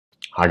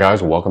Hi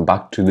guys, welcome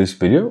back to this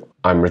video.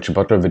 I'm Richard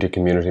Butler, Video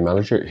Community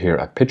Manager here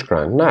at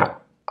PitchGround. Now,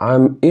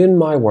 I'm in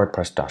my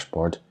WordPress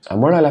dashboard,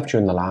 and where I left you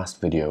in the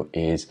last video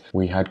is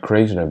we had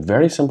created a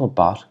very simple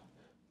bot.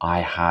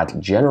 I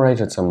had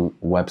generated some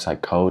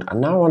website code,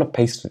 and now I want to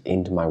paste it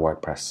into my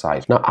WordPress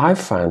site. Now, I've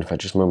found, if I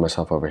just move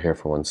myself over here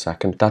for 1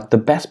 second, that the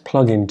best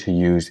plugin to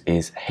use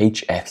is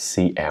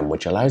HFCM,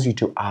 which allows you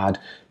to add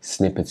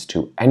snippets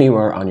to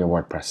anywhere on your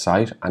WordPress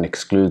site and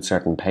exclude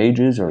certain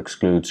pages or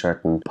exclude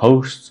certain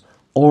posts,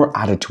 or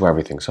add it to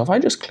everything. So if I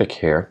just click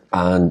here,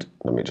 and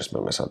let me just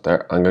move myself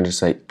there, I'm going to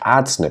say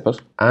add snippet.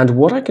 And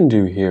what I can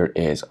do here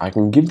is I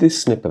can give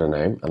this snippet a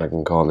name, and I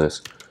can call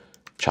this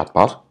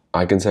Chatbot.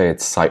 I can say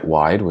it's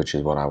site-wide, which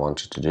is what I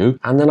wanted to do.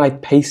 And then I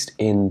paste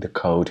in the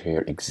code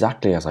here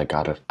exactly as I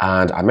got it.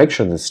 And I make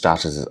sure the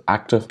status is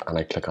active, and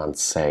I click on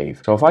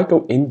save. So if I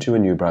go into a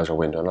new browser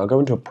window, and I'll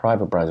go into a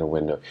private browser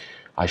window,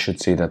 I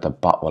should see that the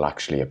bot will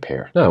actually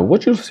appear. Now,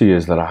 what you'll see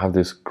is that I have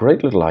this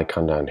great little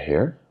icon down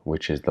here,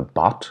 which is the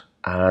bot.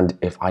 And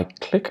if I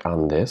click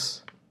on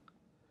this,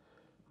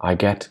 I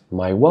get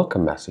my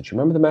welcome message.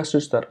 Remember the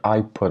message that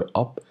I put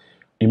up?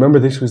 You remember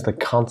this was the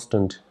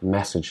constant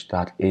message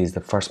that is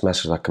the first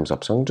message that comes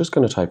up. So I'm just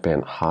going to type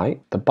in hi.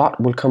 The bot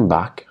will come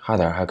back. Hi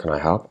there, how can I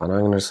help? And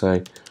I'm going to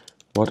say,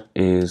 what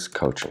is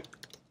coaching?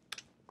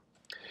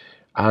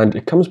 And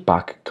it comes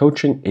back.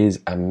 Coaching is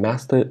a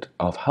method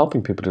of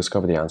helping people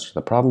discover the answer to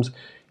the problems.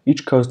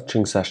 Each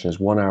coaching session is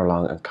 1 hour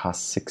long and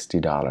costs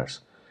 $60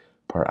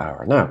 per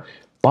hour. Now,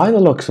 by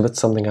the looks of it,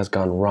 something has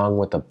gone wrong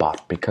with the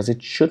bot because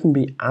it shouldn't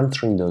be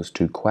answering those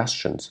two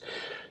questions.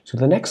 So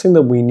the next thing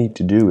that we need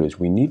to do is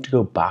we need to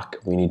go back,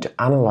 we need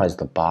to analyze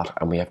the bot,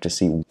 and we have to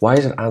see why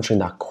is it answering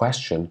that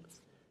question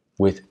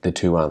with the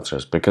two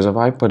answers. Because if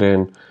I put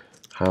in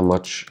how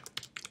much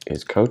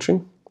is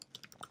coaching,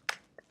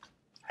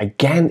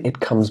 again,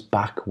 it comes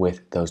back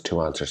with those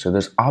two answers. So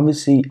there's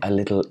obviously a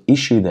little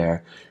issue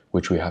there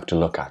which we have to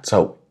look at.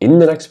 So in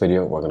the next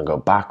video, we're going to go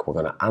back, we're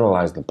going to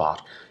analyze the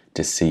bot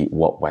to see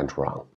what went wrong.